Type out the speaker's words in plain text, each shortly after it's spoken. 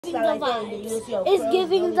giving the vibes. It's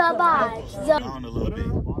giving the vibes. Down a little bit.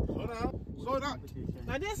 Slow down.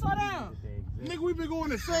 Now just slow down. Nigga, we been going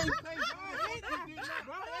the same pace. Hit that,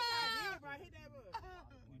 bro. Hit that, bro.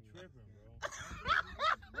 You tripping,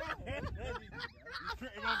 bro. You tripping.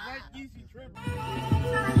 My right easy tripping.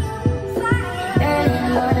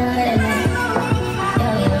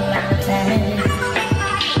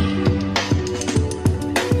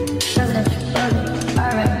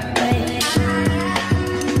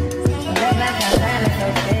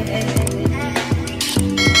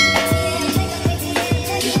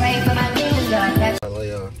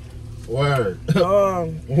 Word.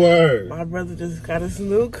 Word. My brother just got us a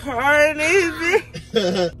new car and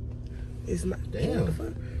it's not.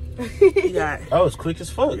 Damn. He got. That was quick as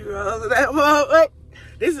fuck.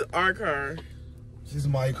 This is our car. This is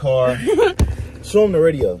my car. Show them the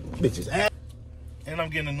radio. Bitches. And I'm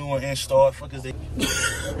getting a new one installed. Fuck is they?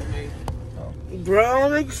 Bro,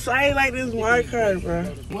 I'm excited like this is my car, bro.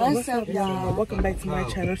 What's up, y'all? Welcome back to my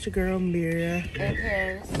channel. It's your girl, Mira.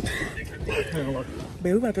 Babe,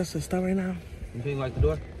 we about to start right now. You think like the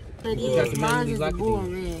door? Mine is blue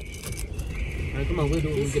and red. Alright, come on, we'll do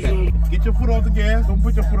it when we get back. Get your foot off the gas. Don't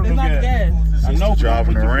put your foot on the gas. I know.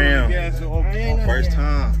 Driving around. First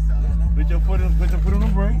time. Put your foot on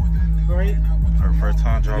the brake. Right. Her first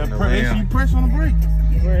time driving around. You press on the brake.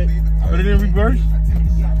 Right. Put it in reverse.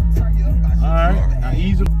 Alright. Now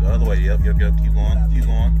ease it. The other way. Yep. Keep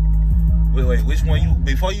going. Wait. Which one you?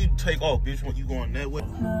 Before you take off, which one you going that way?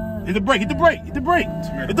 Hit the brake. Tamir, Hit the brake.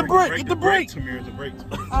 Tamir, hit the brake.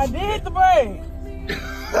 I did hit the brake.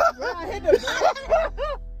 I hit the brake.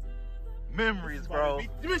 Memories, bro.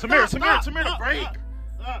 Tamir, the brake.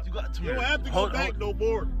 You got Tamir. You don't have to go back no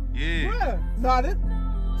more. Yeah. Not it.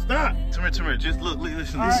 Stop. Tamir, just look,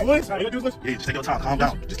 listen. Right. Listen. Yeah, just take your time, calm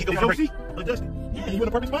down. Just keep going on the brake. Adjust it. Yeah, you in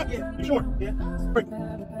the perfect spot? Yeah. You sure? Yeah. Brake.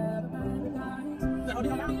 Yeah,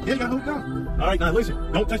 you gotta hold it down. Alright, now listen.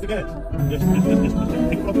 Don't touch the gas. Just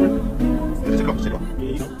take it off the brake. Take it off. Yeah, you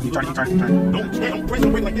know. Keep turning. Don't press the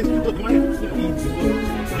brake like this. Look, come on here. Look.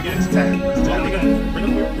 Again. It's time. Bring it up.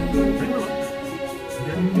 Bring it up.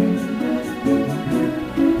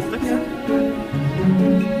 Look at it.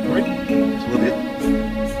 Brake. Just a little bit.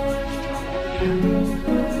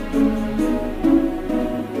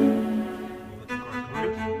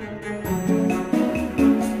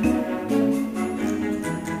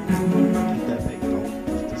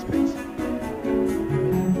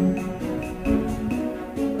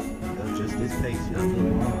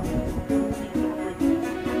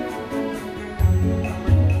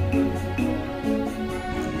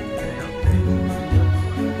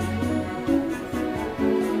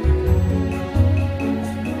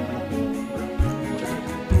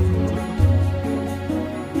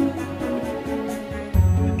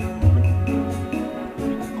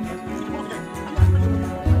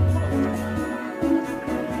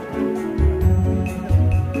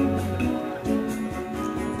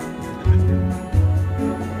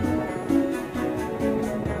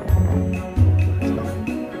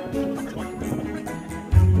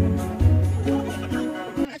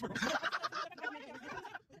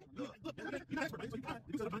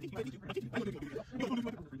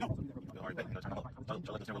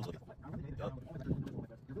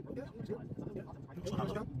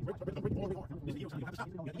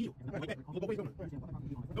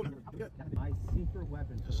 My secret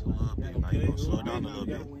weapon. Just a little bit. Now you gonna slow down a little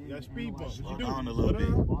bit. You got speed bump. Slow down a little bit.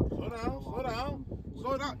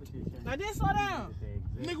 Slow down. Now just slow down.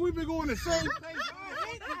 Nigga, we been going the same pace. Hit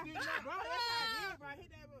that, bro. Hit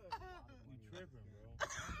that, bro. You tripping.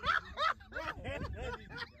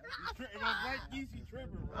 My right easy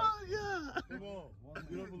tripping, bro. Oh yeah. Come on.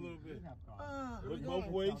 Get up a little bit. Look both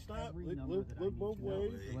ways. Stop. Look both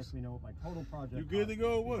ways. It lets me know what my total project You good to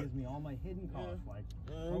go or what? It gives me all my hidden costs, like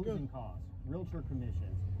Okay. closing costs, realtor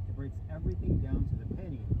commissions. It breaks everything down to the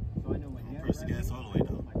penny, so I know my net Press the gas all the way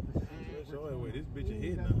down. my percentage. So wait, this bitch is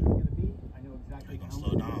hitting It's now. gonna be. I know exactly You gonna how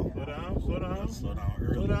slow much down. Slow down. Slow down Slow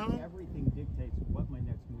early. down. Everything dictates what my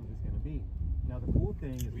next move is going to be. Now the cool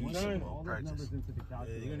thing is once I put all those Practice. numbers into the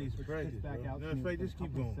calculator, you're gonna need some it practice, spits back bro. out No, to me Faye, in just a keep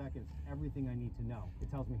couple of going. seconds everything I need to know. It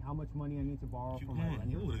tells me how much money I need to borrow Keep from my going.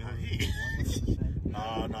 lender. You would've got hit.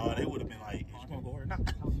 100%. No, they would have been like, you gonna go or not?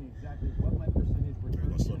 It tells me exactly what my percentage return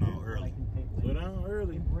gonna slow down is, early. I can pay Slow later. down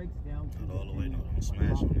early. It breaks down to Not all the way, penny no, don't my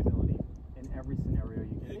smash on it. profitability in every scenario you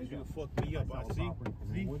can Yeah, think you of. fuck me up. If I I sell a see. property for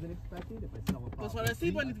See? more than expected, if I sell a property, That's why that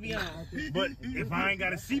seatbelt needs to be on. But if I ain't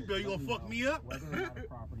got a seatbelt, you gonna fuck me up? whether or not a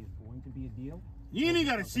property is going to be a deal. You ain't even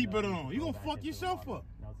got a seatbelt on. You gonna fuck yourself up.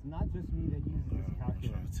 Now it's not just me that uses this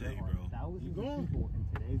calculator. I'm trying to tell you, There are bro. thousands You of going? people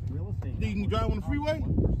in today's real estate. You can drive on the freeway?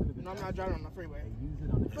 1% of the No, I'm time not driving on the freeway. they use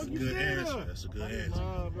it on a That's a daily good Yeah. answer. That's a good answer.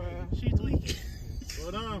 Nah, bro. She tweaking.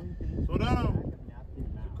 Slow down. Doing Slow things down. on the back of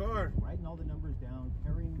napkin mouth, car. writing all the numbers down,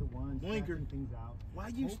 carrying the ones, Blinker. scratching things out.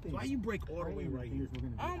 Why you break all the way right here?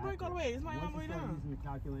 I don't break all the way. It's my Once way he started down. using the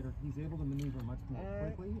calculator, he's able to maneuver much more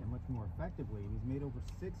Alright. quickly and much more effectively. And he's made over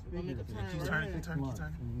 6 We're gonna figures make a in turn just right 6 here. months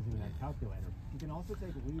Turn. in using that calculator. You can also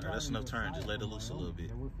take a lead. That's enough turn. Just let it loose a little bit.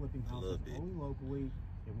 They were flipping A little houses bit. only locally.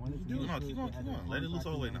 They wanted to Keep make going, sure keep they going, had keep their going. Let it loose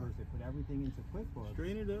all the way now. numbers. They put everything into QuickBooks.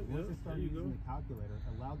 Straighten it up. Once they Yeah, started there you using go. the calculator,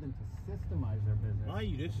 allowed them to systemize their business. Mind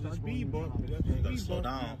you, this is a Start going speed into bump. how You they got stay. You gotta slow Speed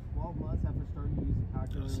bump. down. 12 months after starting to use the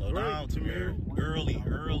calculator. Slow down, Tamir. Early.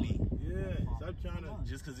 Yeah, stop trying to.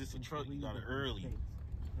 Just because it's a truck, you got it early. It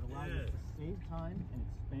allows Yeah. us to save time and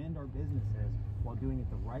expand our businesses while doing it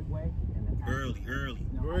the right way and then Early.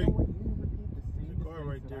 Now, Right. I don't want you to repeat the same There's a car mistakes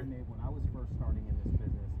right that there. I made when I was first starting in this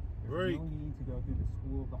business. There's Right. no need to go through the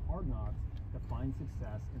school of the hard knocks to find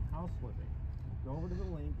success in house flipping. Go over to the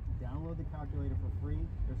link, download the calculator for free.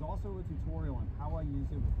 There's also a tutorial on how I use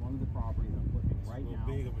it with one of the properties I'm flipping right So now.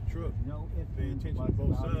 big of a truck. There's no ifs, Pay ands, or attention to buts both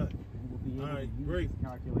about it. sides. You will be able Alright, to use great. this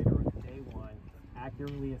calculator on day one,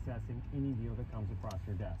 accurately assessing any deal that comes across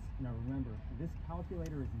your desk. Now remember, this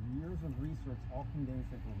calculator is years of research all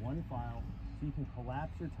condensed into one file, so you can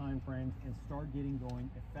collapse your time frames and start getting going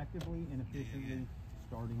effectively and efficiently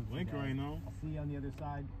starting Blinker today. ain't on. I'll see you on the other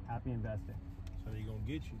side. Happy investing. So they gonna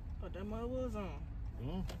get you. Oh, that mother was on. Come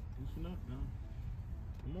on, loosen up now.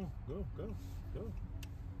 Come on, go.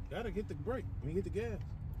 Gotta hit the brake. I mean, hit the gas.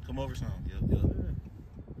 Come over some. Yep. Yeah.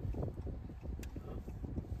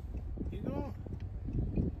 Keep going.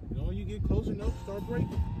 You know, when you get close enough, start braking.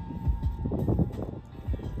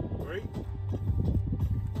 Brake.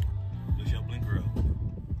 Lift your blinker up.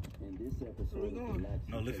 In this episode of Relax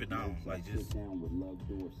No, lift it down, like sit just- down with Love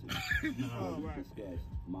Dorsey. Oh, We right. discuss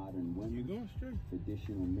modern You women, going straight?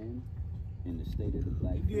 traditional men, and the state of the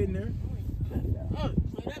black You getting there? Check it out.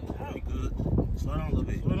 Oh, play that out. You good? Slow down a little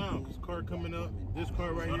bit. Slow down. This car coming up. This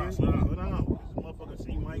car right Slow here. down, slow down. Slow down. This motherfucker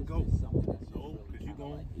see you might go. No, because you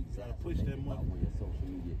going to push that mother. Social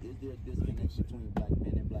media. Is there a disconnect between black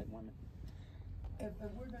men and black women? If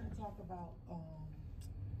we're going to talk about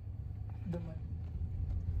the money.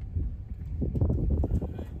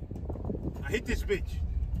 I hit this bitch.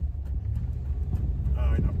 All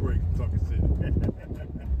right, now break. I'm talking shit. All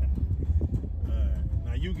right,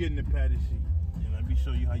 now you get in the padded seat, and let me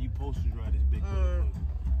show you how you supposed to drive this big motherfucker.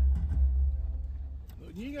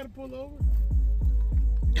 Look, you ain't gotta pull over.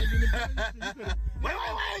 You gotta get in the padded seat. You coulda-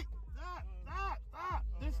 Wait! Stop!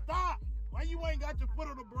 Just stop! Why you ain't got your foot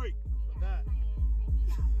on the brake? Stop.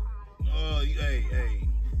 Oh, hey.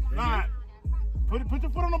 Nah, put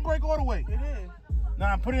your foot on the brake all the way. It is.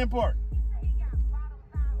 Nah, put it in park.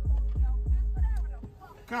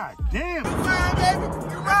 God damn. You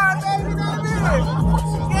ride, baby.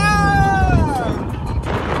 Yeah.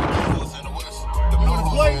 No, the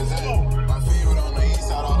blades slow.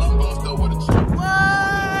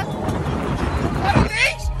 What?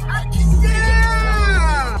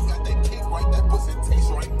 Yeah.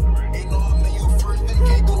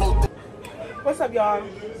 What's up, y'all?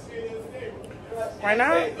 Right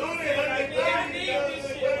now?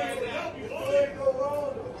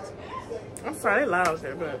 I'm sorry, they loud out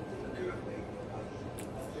there, but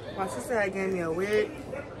my sister had gave me a wig.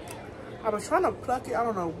 I was trying to pluck it. I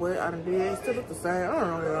don't know what I done did. It still look the same. I don't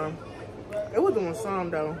know, y'all. It was doing some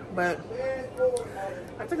though, but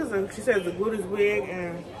I think she said it's a gluteus wig,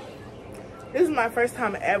 and this is my first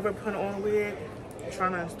time ever putting on a wig.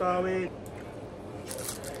 Trying to install a wig.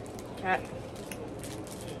 Cat.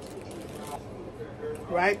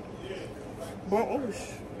 Right? Boom. Oh,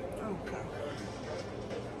 okay.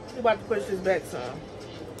 We about to push this back some.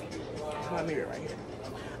 My mirror right here.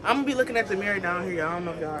 I'm gonna be looking at the mirror down here, y'all. I don't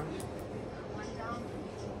know if y'all.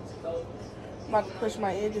 I'm about to push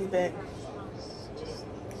my edges back.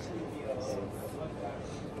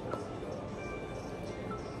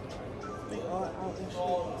 They all out and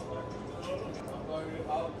shit.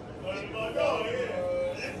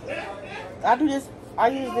 I do this. I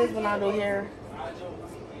use this when I do hair.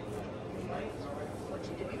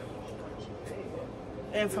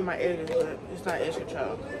 And for my edges, but it's not edge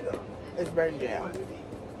control. It's burn down.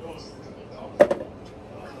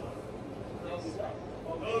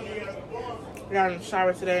 Got in the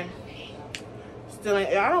shower today. Still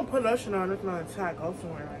ain't. I don't put lotion on. It's not until I go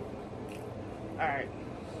somewhere. Like, all right.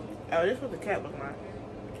 Oh, this is what the cat look like.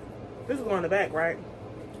 This is going in the back, right?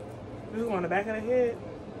 This is going in the back of the head.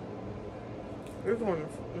 This is going.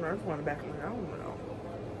 No, this is going in the back of the head. I don't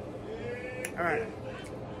know. All right.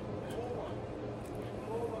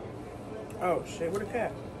 Oh shit, where the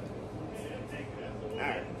cat?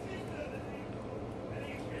 Alright.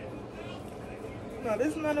 No, this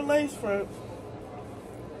is not a lace front.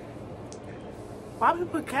 Why would you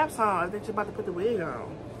put caps on if they're about to put the wig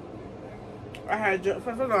on? I had,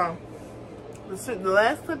 first of all, the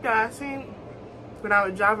last clip that I seen when I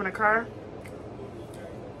was driving a car,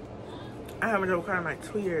 I haven't driven a car in like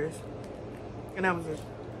 2 years. And that was it.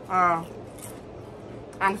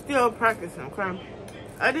 I'm still practicing, okay?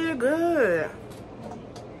 I did good.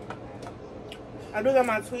 I do got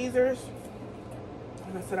my tweezers.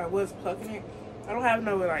 Like I said, I was plucking it. I don't have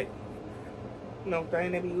no, like, no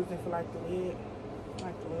thing they be using for, like, the wig.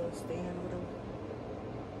 Like the little stand or whatever.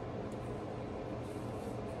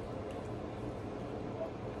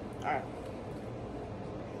 Alright.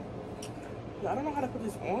 Yeah, I don't know how to put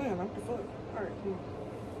this on. What the fuck? Alright, cool.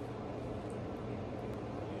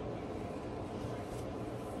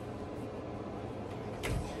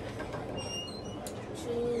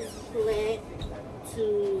 Choose flat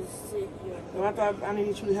to sit your. Well, I thought I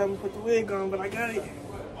needed you to help me put the wig on, but I got it.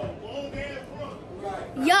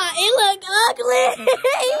 Y'all, it look ugly.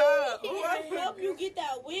 What? Help you get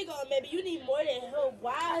that wig on, baby. You need more than help.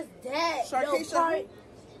 Why is that? Sharkeisha, Yo, part,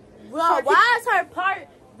 bro, why is her part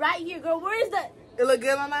right here, girl? Where is the? It look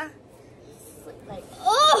good on that? Like,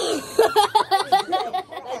 oh.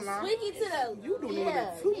 Like, swing it to the. You doing a little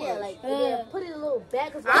bit too much. Like, yeah, put it a little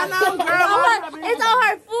back. I know, girl. It's on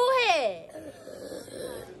her forehead.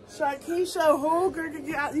 Sharkeisha, who girl can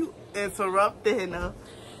get out? You interrupting her.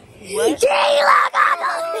 What? Watch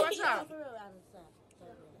out.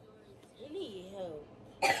 You need help.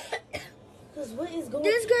 Cause what is going?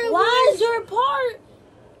 This girl. Why is your part?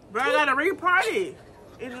 Bro, I gotta re-party.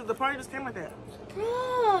 It's just the party just came like that.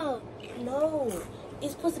 Bro, no,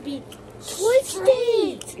 it's supposed to be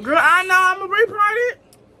twisted. Girl, I know I'm gonna re-party.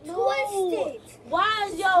 No. Twisted. Why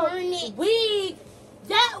is your wig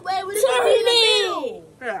that way with Turn it in the middle?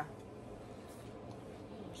 Yeah.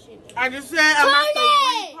 I just said I'm not the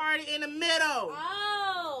re-party in the middle.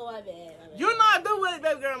 Oh, my bad. You're not doing it,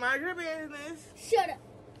 baby girl. Mind your business. Shut up.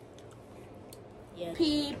 Yeah.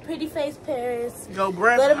 Pretty face Paris. Go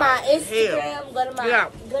breath. Go to my Hell. Instagram. Go to my. Get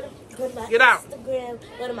out. Go to my Get out. Instagram.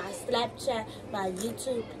 Go to my Snapchat. My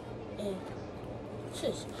YouTube. And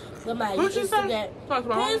shush. Go to my What you say? Instagram. Talk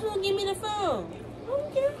about Paris home. won't give me the phone. I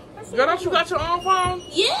don't care. Girl, don't you got your own phone?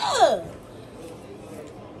 Yeah.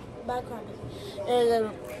 Bye, Carmen.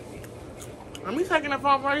 And I'm me taking the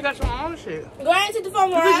phone for you got your own shit. go ahead and take the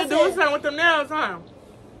phone. You just doing something with them nails, huh?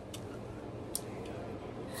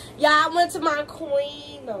 Yeah, I went to my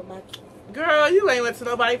queen. No, my. Girl, you ain't went to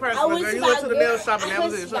nobody personal, girl. You went to the nail shop and that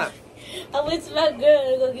was it. Shut up. I went to my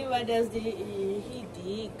girl to go get my nails did. And he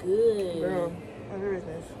did good. Girl, I'm your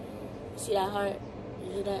business. See that heart?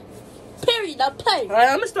 You hear that? Period. Now play. Alright,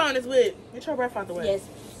 I'm gonna start on this wig. Get your breath out the way. Yes.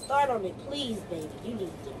 Start on it, please, baby. You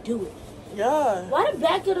need to do it. Yeah. Why the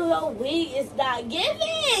back of the whole wig is not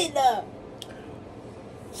giving?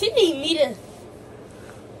 She need me to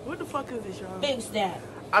What the fuck is this, y'all? fix that.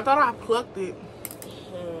 I thought I plucked it.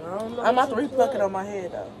 I don't know. I'm about to what you re-pluck it plucked. on my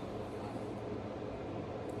head, though.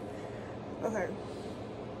 Okay.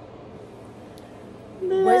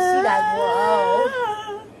 What she got going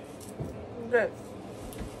on? Good.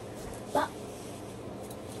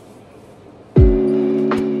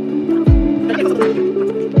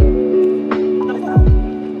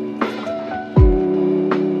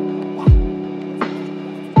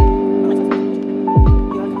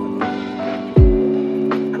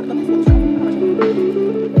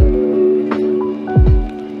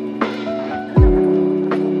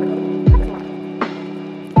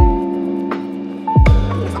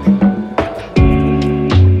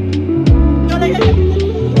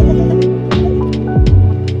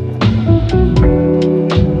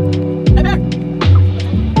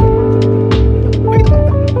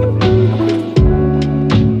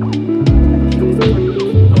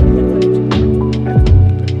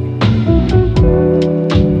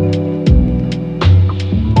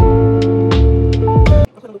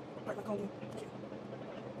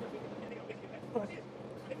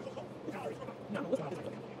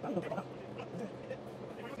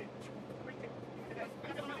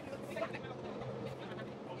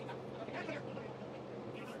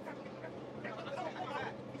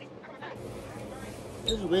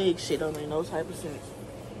 This wig shit don't make no type of sense.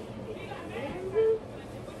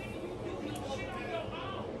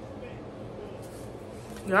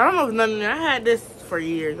 Yeah, I don't know if nothing. I had this for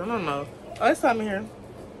years. I don't know. Oh, it's something here.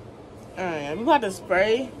 Alright, we about to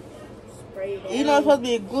spray. Spray it You know it's supposed to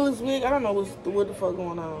be a glueless wig. I don't know what the fuck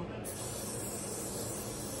going on.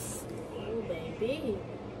 Ooh, baby.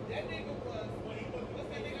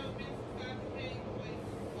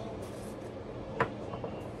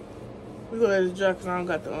 gonna let it dry because I don't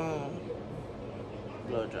got the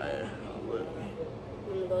blow dryer. I'm gonna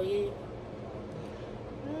go get it.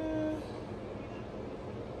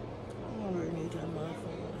 I don't really need that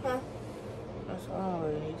motherfucker. Huh? That's all I don't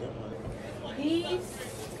really need that motherfucker. These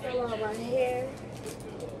fell on my hair.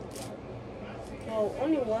 Oh,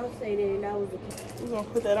 only one say that, and that was the. We're gonna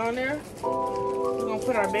put that on there. We're gonna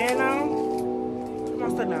put our band on. Come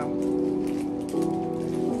on, sit down.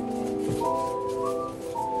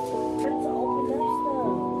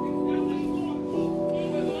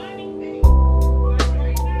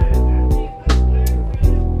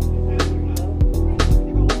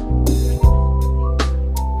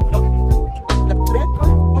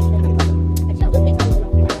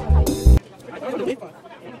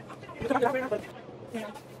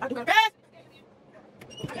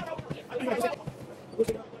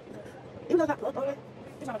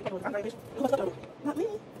 Let's open that stuff. Not me.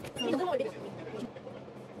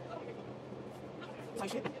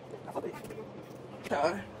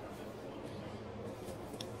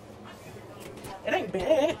 It ain't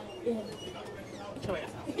bad. Show it.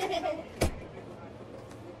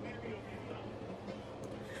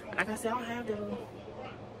 Like I said, I don't have them.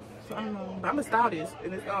 So I don't know. But I'm gonna style this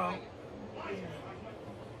and it's I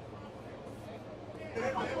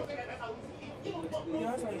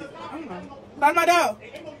don't know. Close my door.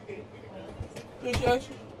 Yes.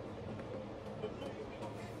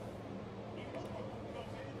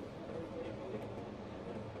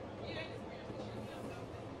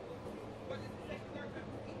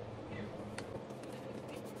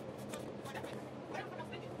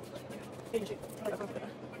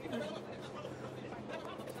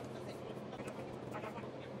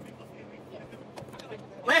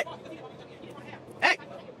 Wait. Hey.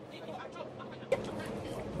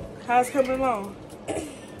 How's it coming along?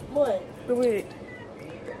 What? The wig.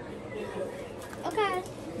 Okay.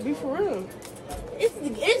 Be for real.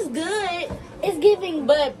 It's good. It's giving,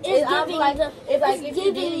 But it's I'm giving, like, if it's you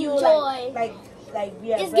giving did, you joy. yeah,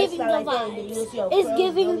 It's breasts giving out the like that, and then vibes. use your It's curls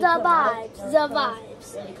giving really the come out, vibes. or The curls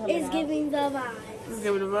vibes. really coming It's out. giving the vibes. Just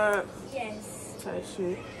give it a vibe. Yes. Type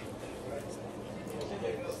shit.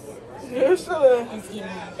 Yes, sir. It's giving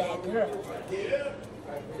that girl.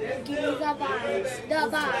 It's giving the vibes. The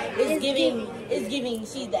vibes. It's giving.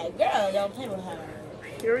 She's that girl. Don't play with her.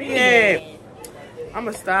 Period.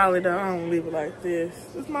 I'ma style it though. I don't leave it like this.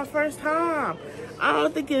 It's my first time. I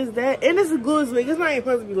don't think it's that. And it's a good wig. It's not even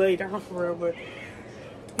supposed to be laid down for real, but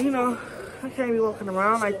you know, I can't be walking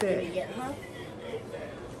around like that.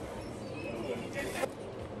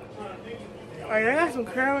 Alright, I got some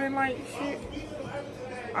curling like shit.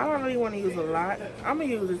 I don't really want to use a lot. I'm gonna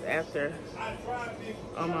use this after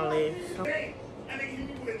on my legs.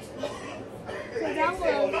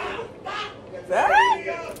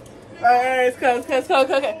 Alright, it's cool,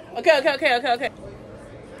 okay. Get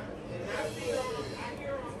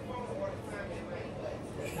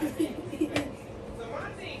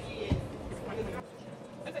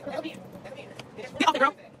off the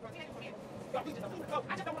girl.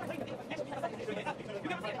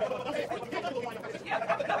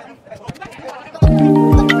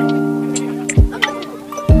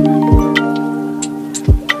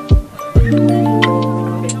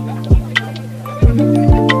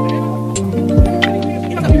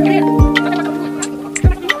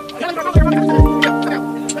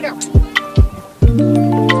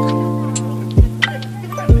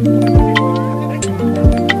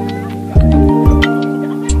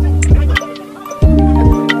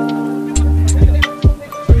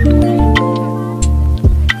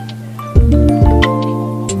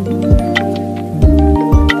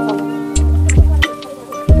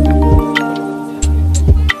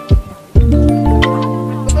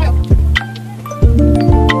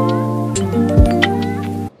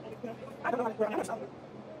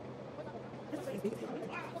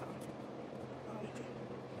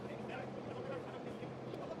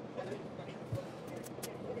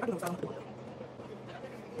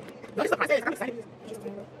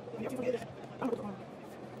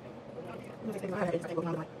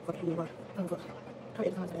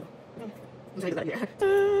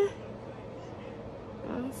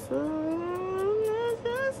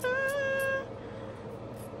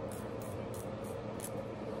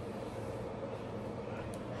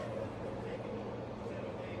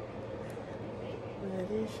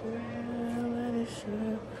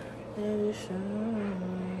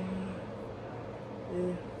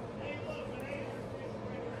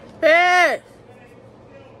 Hey!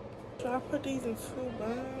 Should I put these in 2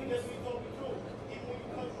 buns?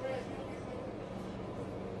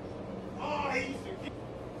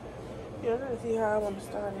 Yeah, I gotta see how I want to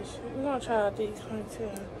style this shit. We're gonna try out these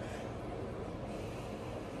ponytails.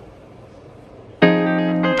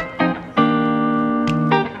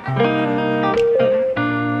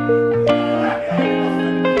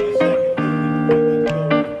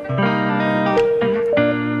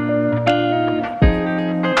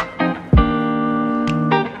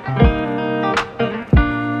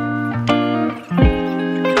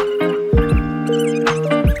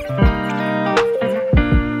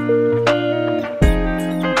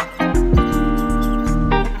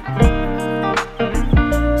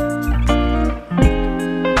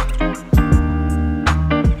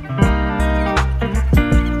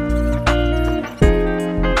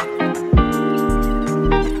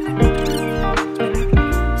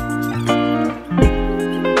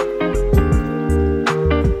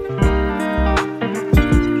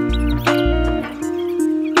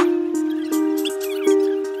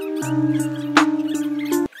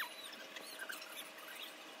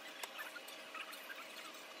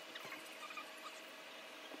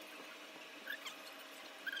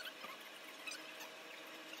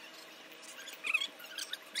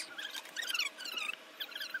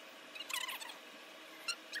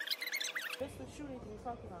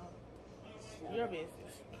 talk about. Your business.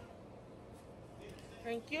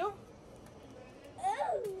 Thank you.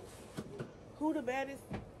 Who the baddest?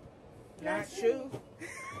 Not you.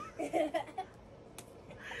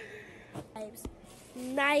 Vibes.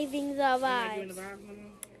 Kniving the vibes.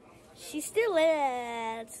 She still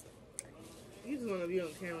is. You just want to be on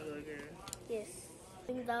camera, little girl. Yes.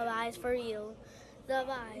 The vibes for you. The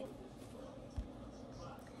vibe.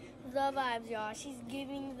 The vibes, y'all. She's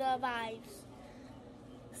giving the vibes.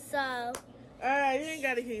 So. Alright, you ain't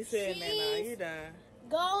got to keep saying that now. You done.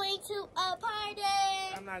 Going to a party.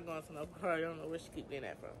 I'm not going to no party. I don't know where she keep getting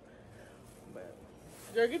that from. But,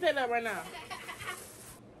 girl, get that up right now.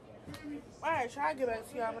 Alright, try to get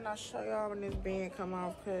back to y'all when I show y'all when this band come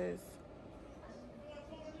off, because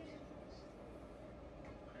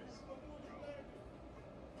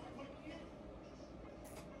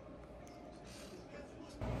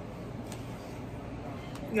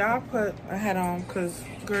y'all put a hat on, because,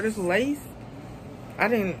 girl, this lace, I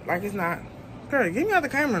didn't, like, it's not, girl, give me out the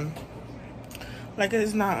camera. Like,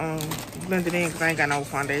 it's not, blended in, because I ain't got no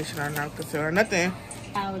foundation or no concealer, nothing.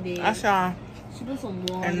 I saw She put some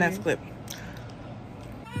water. in next clip.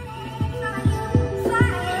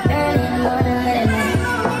 And